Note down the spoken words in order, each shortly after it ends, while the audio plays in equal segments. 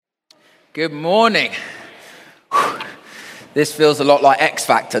Good morning. This feels a lot like X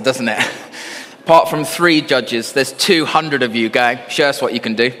Factor, doesn't it? Apart from 3 judges, there's 200 of you going. Show us what you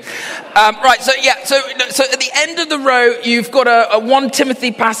can do. So at the end of the row, you've got a 1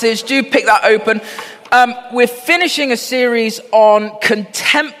 Timothy passage. Do pick that open. We're finishing a series on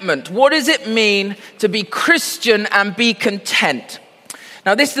contentment. What does it mean to be Christian and be content?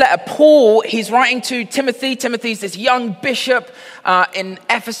 Now, this letter, Paul, he's writing to Timothy. Timothy's this young bishop in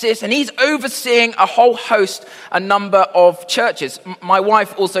Ephesus, and he's overseeing a number of churches. My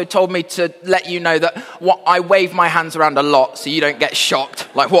wife also told me to let you know that I wave my hands around a lot, so you don't get shocked.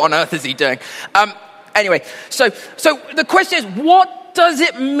 Like, what on earth is he doing? Anyway, so the question is, what does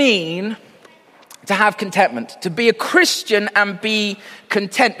it mean to have contentment, to be a Christian and be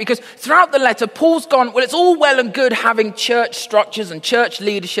content? Because throughout the letter, Paul's gone, well, it's all well and good having church structures and church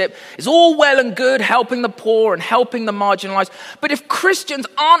leadership. It's all well and good helping the poor and helping the marginalized. But if Christians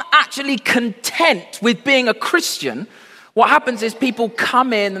aren't actually content with being a Christian, what happens is people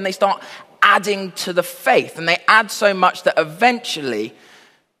come in and they start adding to the faith, and they add so much that eventually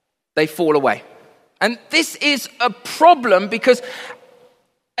they fall away. And this is a problem because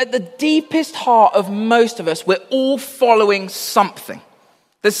at the deepest heart of most of us, we're all following something.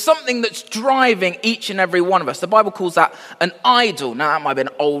 There's something that's driving each and every one of us. The Bible calls that an idol. Now, that might be an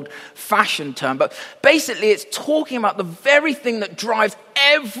old-fashioned term, but basically it's talking about the very thing that drives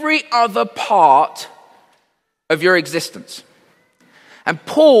every other part of your existence. And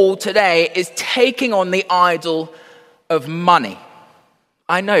Paul today is taking on the idol of money.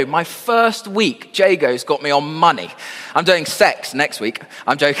 I know, my first week, Jago's got me on money. I'm doing sex next week.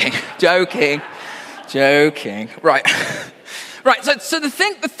 I'm joking. Right. So the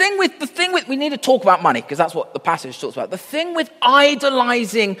thing with we need to talk about money, because that's what the passage talks about. The thing with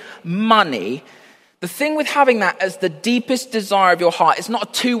idolizing money, the thing with having that as the deepest desire of your heart, it's not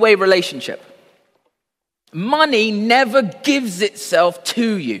a two-way relationship. Money never gives itself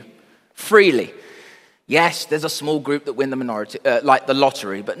to you freely. Yes, there's a small group that win the minority, like the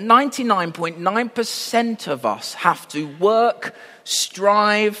lottery, but 99.9% of us have to work,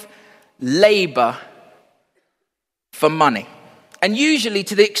 strive, labor for money, and usually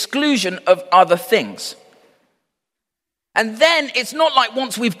to the exclusion of other things. And then it's not like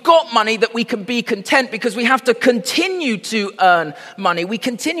once we've got money that we can be content, because we have to continue to earn money. We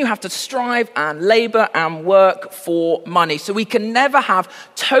have to strive and labor and work for money. So we can never have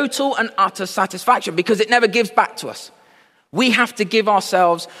total and utter satisfaction because it never gives back to us. We have to give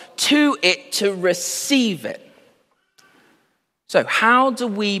ourselves to it to receive it. So how do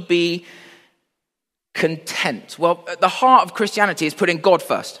we be content? Well, at the heart of Christianity is putting God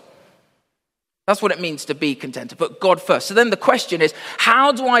first. That's what it means to be content, to put God first. So then the question is,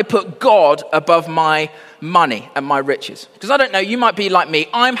 how do I put God above my money and my riches? Because I don't know, you might be like me.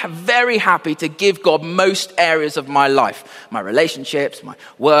 I'm very happy to give God most areas of my life. My relationships, my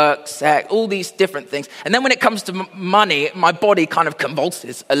work, sex, all these different things. And then when it comes to money, my body kind of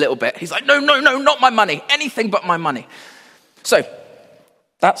convulses a little bit. He's like, no, not my money. Anything but my money. So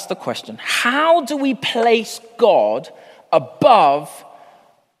that's the question. How do we place God above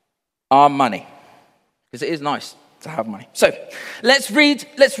our money? Because it is nice to have money. So let's read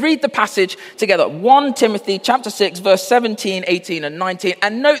the passage together. 1 Timothy chapter 6, verse 17, 18, and 19.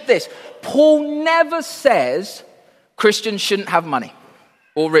 And note this, Paul never says Christians shouldn't have money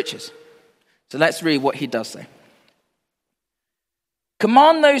or riches. So let's read what he does say.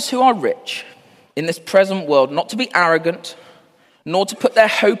 Command those who are rich in this present world not to be arrogant, nor to put their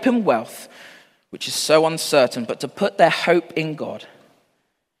hope in wealth, which is so uncertain, but to put their hope in God,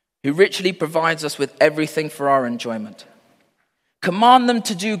 who richly provides us with everything for our enjoyment. Command them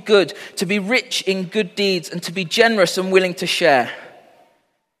to do good, to be rich in good deeds, and to be generous and willing to share.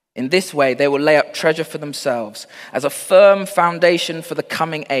 In this way, they will lay up treasure for themselves as a firm foundation for the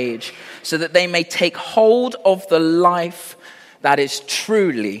coming age, so that they may take hold of the life that is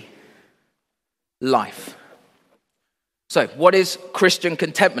truly life. So, what is Christian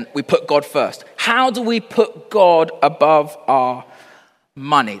contentment? We put God first. How do we put God above our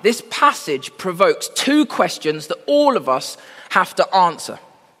money? This passage provokes 2 questions that all of us have to answer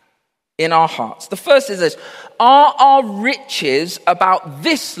in our hearts. The first is this: are our riches about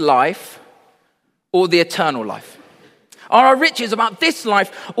this life or the eternal life? Are our riches about this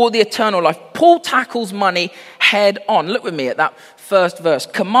life or the eternal life? Paul tackles money head on. Look with me at that first verse.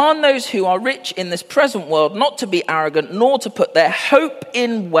 Command those who are rich in this present world not to be arrogant, nor to put their hope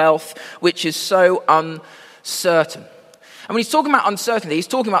in wealth, which is so uncertain. And when he's talking about uncertainty, he's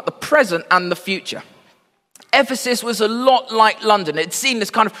talking about the present and the future. Ephesus was a lot like London. It'd seen this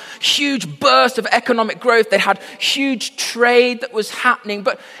kind of huge burst of economic growth. They had huge trade that was happening.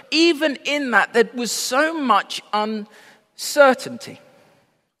 But even in that, there was so much uncertainty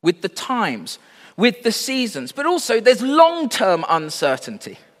with the times, with the seasons. But also, there's long-term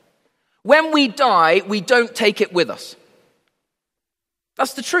uncertainty. When we die, we don't take it with us.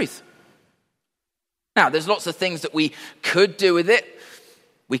 That's the truth. Now, there's lots of things that we could do with it.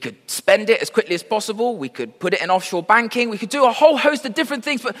 We could spend it as quickly as possible. We could put it in offshore banking. We could do a whole host of different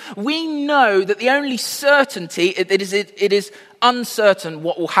things. But we know that the only certainty, it is uncertain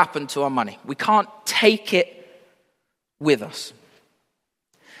what will happen to our money. We can't take it with us.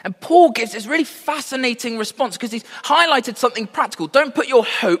 And Paul gives this really fascinating response because he's highlighted something practical. Don't put your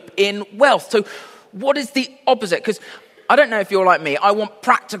hope in wealth. So what is the opposite? Because I don't know if you're like me. I want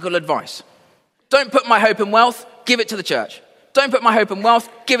practical advice. Don't put my hope in wealth. Give it to the church. Don't put my hope in wealth,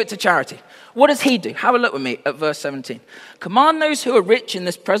 give it to charity. What does he do? Have a look with me at verse 17. Command those who are rich in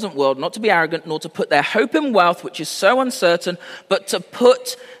this present world not to be arrogant, nor to put their hope in wealth, which is so uncertain, but to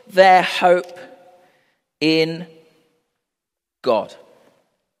put their hope in God.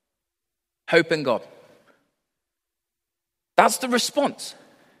 Hope in God. That's the response.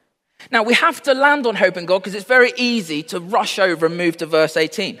 Now, we have to land on hope in God because it's very easy to rush over and move to verse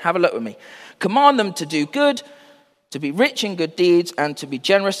 18. Have a look with me. Command them to do good, to be rich in good deeds, and to be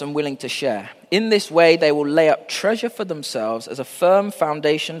generous and willing to share. In this way, they will lay up treasure for themselves as a firm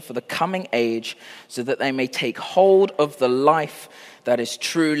foundation for the coming age, so that they may take hold of the life that is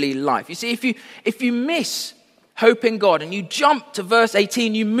truly life. You see, if you miss hope in God and you jump to verse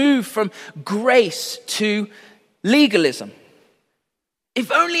 18, you move from grace to legalism. If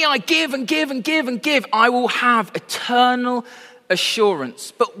only I give and give and give and give, I will have eternal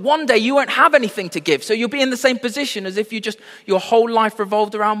assurance. But one day you won't have anything to give, so you'll be in the same position as if your whole life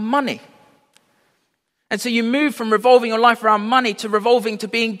revolved around money. And so you move from revolving your life around money to revolving to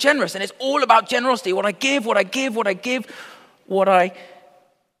being generous. And it's all about generosity. What I give, what I give, what I give, what I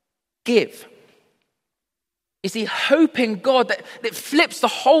give. You see, hope in God that flips the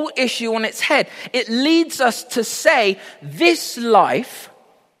whole issue on its head. It leads us to say, this life,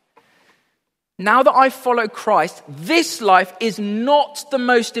 now that I follow Christ, this life is not the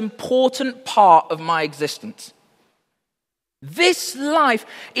most important part of my existence. This life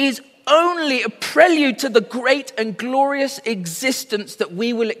is only a prelude to the great and glorious existence that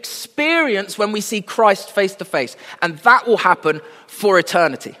we will experience when we see Christ face to face. And that will happen for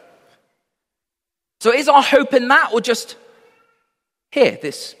eternity. So is our hope in that, or just here,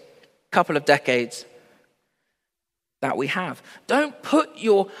 this couple of decades that we have? Don't put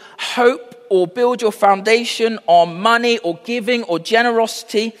your hope or build your foundation on money or giving or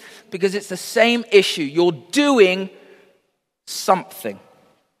generosity, because it's the same issue. You're doing something.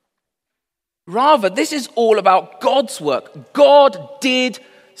 Rather, this is all about God's work. God did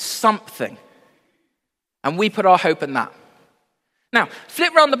something. And we put our hope in that. Now,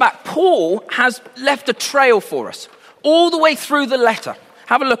 flip round the back. Paul has left a trail for us all the way through the letter.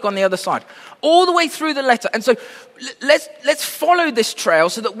 Have a look on the other side. All the way through the letter. And so let's follow this trail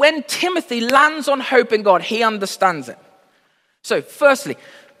so that when Timothy lands on hope in God, he understands it. So firstly,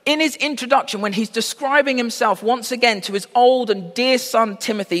 in his introduction, when he's describing himself once again to his old and dear son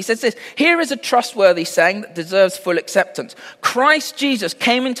Timothy, he says this: here is a trustworthy saying that deserves full acceptance. Christ Jesus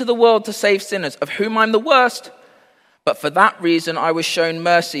came into the world to save sinners, of whom I'm the worst. But for that reason I was shown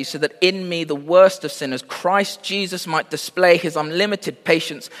mercy, so that in me, the worst of sinners, Christ Jesus might display his unlimited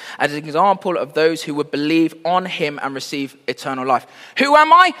patience as an example of those who would believe on him and receive eternal life. Who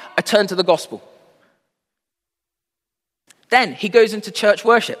am I? I turn to the gospel. Then he goes into church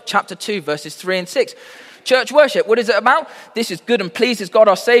worship, chapter 2, verses 3 and 6. Church worship, what is it about? This is good and pleases God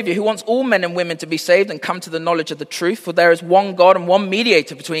our Savior, who wants all men and women to be saved and come to the knowledge of the truth. For there is one God and one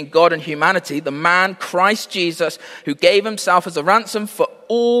mediator between God and humanity, the man Christ Jesus, who gave himself as a ransom for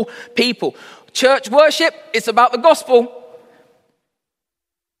all people. Church worship, it's about the gospel.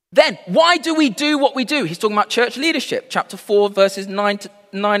 Then, why do we do what we do? He's talking about church leadership, chapter 4, verses 9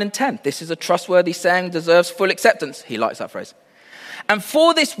 and 10. This is a trustworthy saying, deserves full acceptance. He likes that phrase. And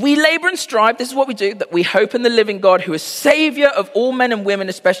for this we labor and strive, this is what we do, that we hope in the living God, who is Savior of all men and women,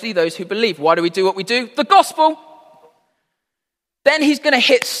 especially those who believe. Why do we do what we do? The gospel. Then he's going to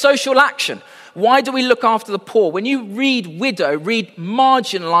hit social action. Why do we look after the poor? When you read widow, read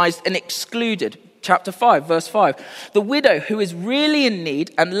marginalized and excluded. Chapter 5, verse 5. The widow who is really in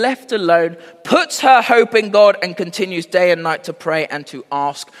need and left alone puts her hope in God and continues day and night to pray and to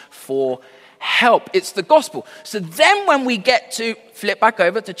ask for help. It's the gospel. So then when we get to, flip back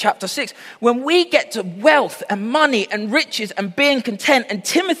over to chapter 6, when we get to wealth and money and riches and being content, and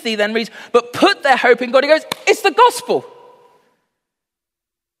Timothy then reads, but put their hope in God, he goes, it's the gospel.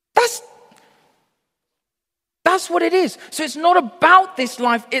 That's what it is. So it's not about this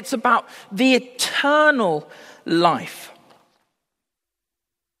life, it's about the eternal life.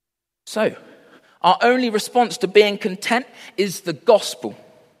 So, our only response to being content is the gospel.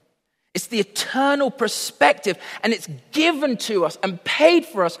 It's the eternal perspective, and it's given to us and paid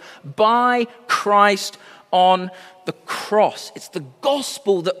for us by Christ on the cross. It's the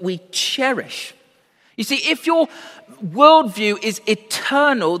gospel that we cherish. You see, if your worldview is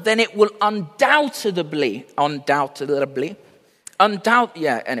eternal, then it will undoubtedly,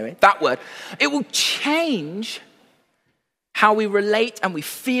 it will change how we relate and we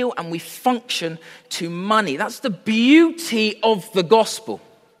feel and we function to money. That's the beauty of the gospel.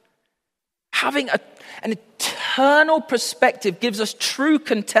 Having an eternal perspective gives us true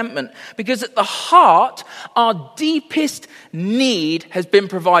contentment, because at the heart, our deepest need has been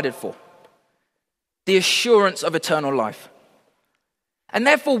provided for. The assurance of eternal life. And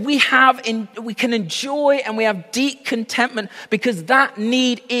therefore we can enjoy and we have deep contentment because that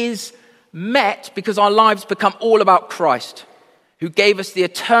need is met, because our lives become all about Christ, who gave us the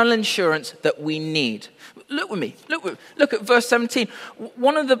eternal insurance that we need. Look with me. Look at verse 17.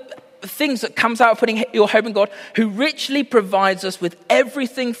 One of the things that comes out of putting your hope in God, who richly provides us with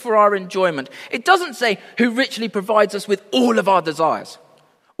everything for our enjoyment. It doesn't say who richly provides us with all of our desires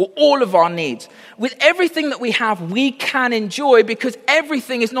or all of our needs. With everything that we have, we can enjoy, because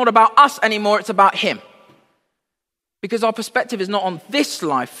everything is not about us anymore, it's about him. Because our perspective is not on this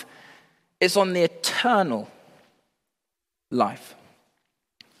life, it's on the eternal life.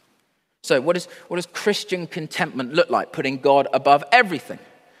 So what does Christian contentment look like? Putting God above everything.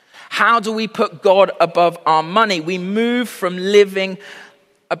 How do we put God above our money? We move from living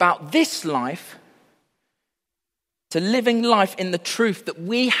about this life to living life in the truth that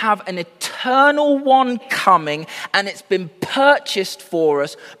we have an eternal one coming, and it's been purchased for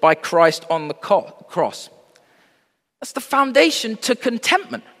us by Christ on the cross. That's the foundation to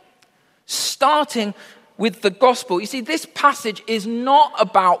contentment, starting with the gospel. You see, this passage is not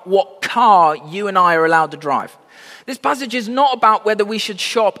about what car you and I are allowed to drive. This passage is not about whether we should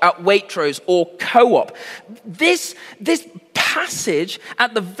shop at Waitrose or Co-op. This passage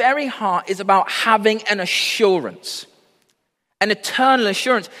at the very heart is about having an assurance, an eternal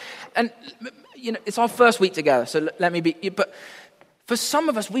assurance. And, you know, it's our first week together, so let me be, but for some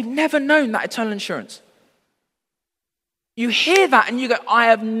of us, we've never known that eternal assurance. You hear that and you go, I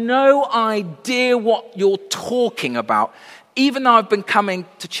have no idea what you're talking about, even though I've been coming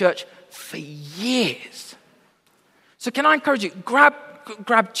to church for years. So can I encourage you, grab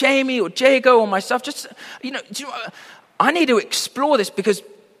Jamie or Jago or myself, just, I need to explore this, because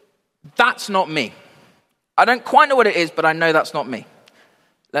that's not me. I don't quite know what it is, but I know that's not me.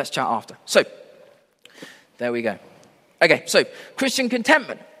 Let's chat after. So, there we go. Okay, so Christian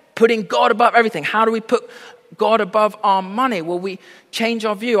contentment, putting God above everything. How do we put God above our money? Well, we change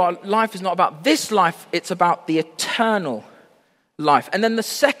our view. Our life is not about this life, it's about the eternal life. And then the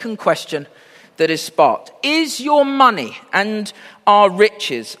second question that is sparked: is your money and our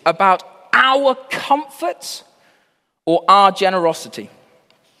riches about our comforts or our generosity?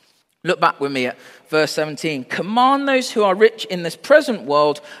 Look back with me at verse 17. Command those who are rich in this present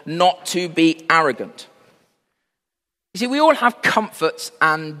world not to be arrogant. You see, we all have comforts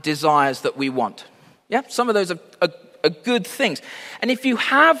and desires that we want. Yeah, some of those are good things. And if you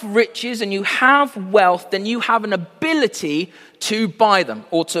have riches and you have wealth, then you have an ability to buy them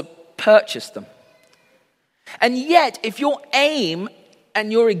or to purchase them. And yet, if your aim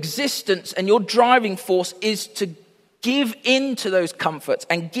and your existence and your driving force is to give in to those comforts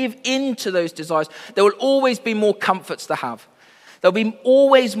and give in to those desires, there will always be more comforts to have. There'll be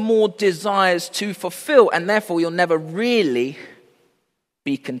always more desires to fulfill, and therefore you'll never really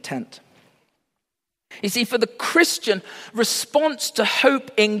be content. You see, for the Christian, response to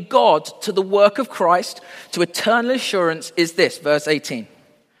hope in God, to the work of Christ, to eternal assurance is this, verse 18.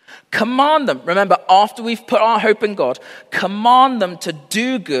 Command them, remember, after we've put our hope in God, command them to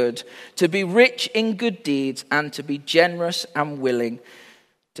do good, to be rich in good deeds, and to be generous and willing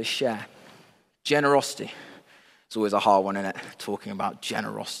to share. Generosity. It's always a hard one, isn't it? Talking about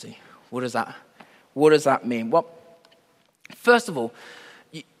generosity. What does that mean? Well, first of all,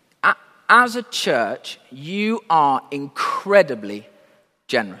 as a church, you are incredibly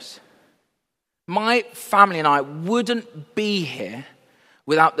generous. My family and I wouldn't be here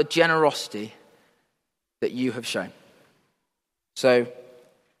without the generosity that you have shown. So,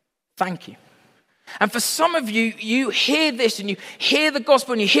 thank you. And for some of you, you hear this and you hear the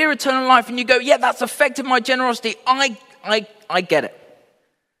gospel and you hear eternal life and you go, yeah, that's affected my generosity. I get it.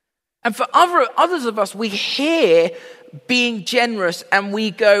 And for others of us, we hear being generous and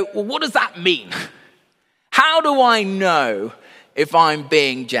we go, well, what does that mean? How do I know if I'm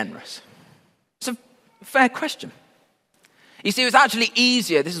being generous? It's a fair question. You see, it was actually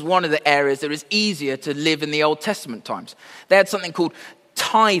easier. This is one of the areas that was easier to live in the Old Testament times. They had something called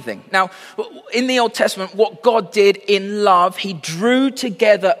tithing. Now, in the Old Testament, what God did in love, he drew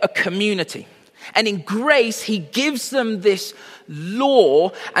together a community. And in grace, he gives them this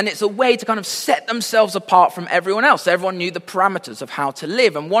law, and it's a way to kind of set themselves apart from everyone else. Everyone knew the parameters of how to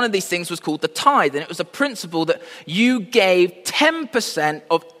live. And one of these things was called the tithe. And it was a principle that you gave 10%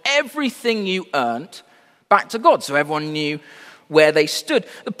 of everything you earned back to God. So everyone knew where they stood.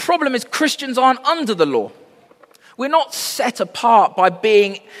 The problem is Christians aren't under the law. We're not set apart by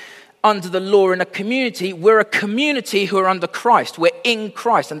being under the law in a community. We're a community who are under Christ. We're in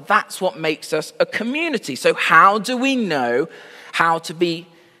Christ, and that's what makes us a community. So how do we know how to be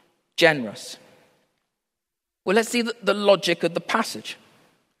generous? Well, let's see the logic of the passage.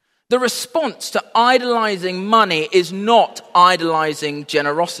 The response to idolizing money is not idolizing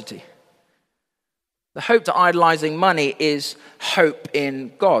generosity. The hope to idolizing money is hope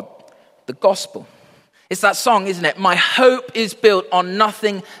in God, the gospel. It's that song, isn't it? My hope is built on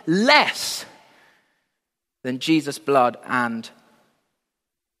nothing less than Jesus' blood and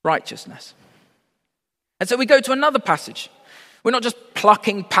righteousness. And so we go to another passage. We're not just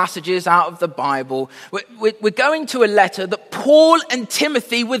plucking passages out of the Bible. We're going to a letter that Paul and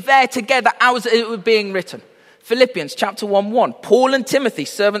Timothy were there together as it was being written. Philippians chapter 1:1. Paul and Timothy,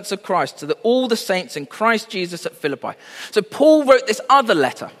 servants of Christ, to all the saints in Christ Jesus at Philippi. So Paul wrote this other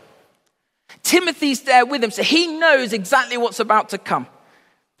letter. Timothy's there with him, so he knows exactly what's about to come.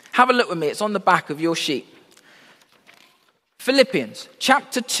 Have a look with me. It's on the back of your sheet. Philippians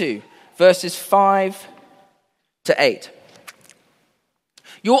chapter 2, verses 5 to 8.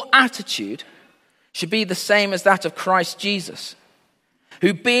 Your attitude should be the same as that of Christ Jesus,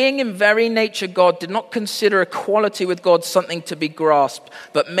 who being in very nature God did not consider equality with God something to be grasped,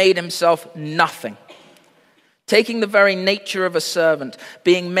 but made himself nothing, taking the very nature of a servant,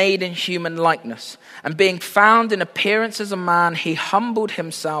 being made in human likeness, and being found in appearance as a man, he humbled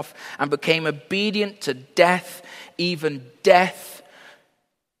himself and became obedient to death, even death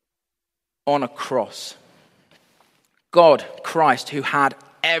on a cross. God, Christ, who had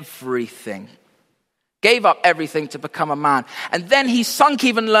everything, gave up everything to become a man. And then he sunk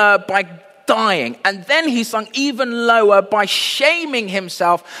even lower by dying. And then he sunk even lower by shaming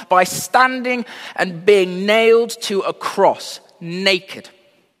himself, by standing and being nailed to a cross, naked.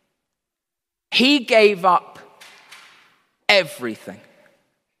 He gave up everything.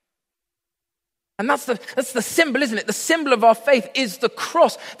 And that's the symbol, isn't it? The symbol of our faith is the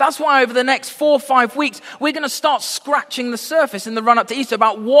cross. That's why over the next 4 or 5 weeks, we're going to start scratching the surface in the run-up to Easter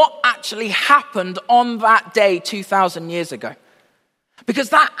about what actually happened on that day 2,000 years ago. Because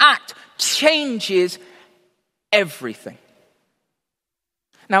that act changes everything.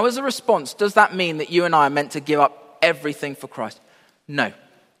 Now, as a response, does that mean that you and I are meant to give up everything for Christ? No.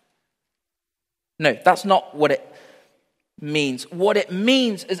 No, that's not what it means. What it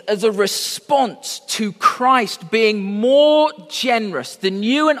means is, as a response to Christ being more generous than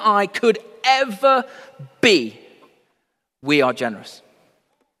you and I could ever be, we are generous.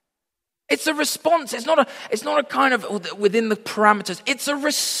 It's a response. It's not a kind of within the parameters. It's a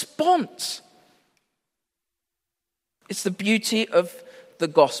response. It's the beauty of the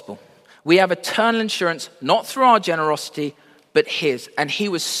gospel. We have eternal insurance, not through our generosity, but his. And he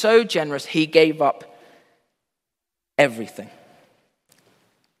was so generous, he gave up everything.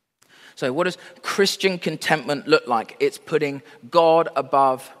 So what does Christian contentment look like? It's putting God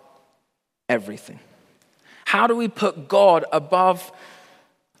above everything. How do we put God above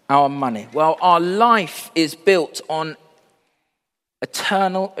our money? Well, our life is built on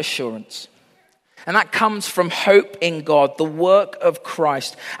eternal assurance. And that comes from hope in God, the work of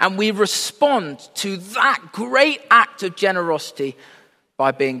Christ. And we respond to that great act of generosity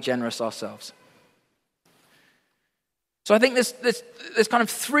by being generous ourselves. So I think there's kind of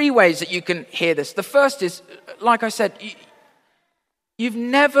 3 ways that you can hear this. The first is, like I said, you've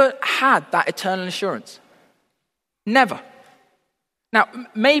never had that eternal assurance. Never. Now,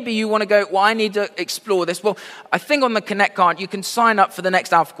 maybe you want to go, well, I need to explore this. Well, I think on the Connect card, you can sign up for the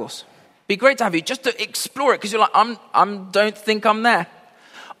next Alpha course. Be great to have you just to explore it, because you're like, I don't think I'm there.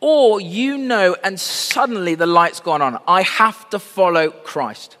 Or you know, and suddenly the light's gone on. I have to follow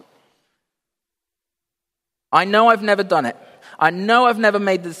Christ. I know I've never done it. I know I've never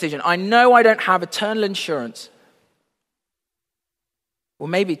made the decision. I know I don't have eternal insurance. Well,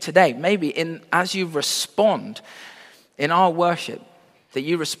 maybe today, as you respond in our worship, that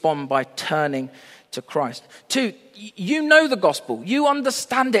you respond by turning to Christ. 2, you know the gospel. You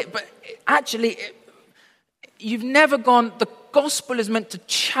understand it, but actually, you've never gone, the gospel is meant to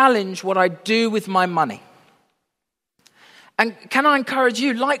challenge what I do with my money. And can I encourage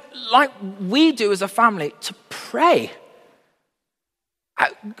you, like we do as a family, to pray?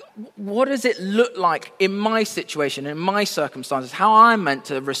 What does it look like in my situation, in my circumstances, how I'm meant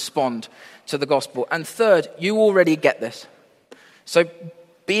to respond to the gospel? And 3rd, you already get this. So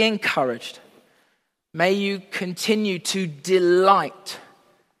be encouraged. May you continue to delight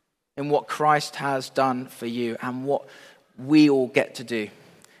in what Christ has done for you and what we all get to do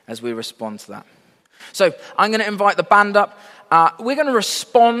as we respond to that. So I'm going to invite the band up. We're going to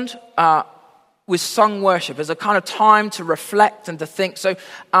respond with sung worship as a kind of time to reflect and to think. So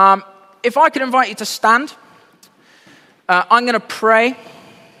if I could invite you to stand, I'm going to pray.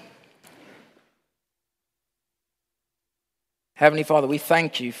 Heavenly Father, we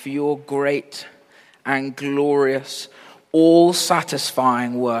thank you for your great and glorious,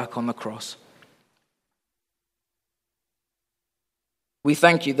 all-satisfying work on the cross. We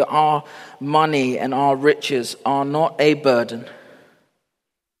thank you that our money and our riches are not a burden.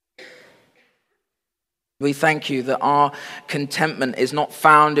 We thank you that our contentment is not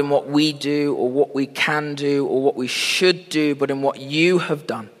found in what we do or what we can do or what we should do, but in what you have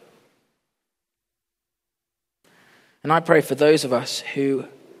done. And I pray for those of us who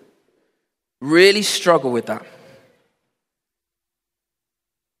really struggle with that.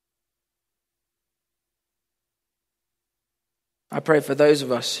 I pray for those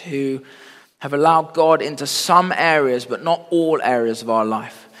of us who have allowed God into some areas, but not all areas of our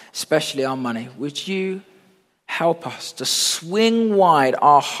life, especially our money. Would you help us to swing wide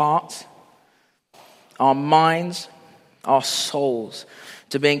our hearts, our minds, our souls,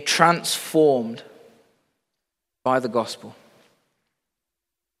 to being transformed by the gospel?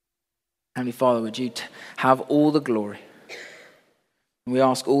 Heavenly Father, would you have all the glory? And we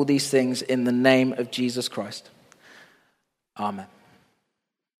ask all these things in the name of Jesus Christ. Amen.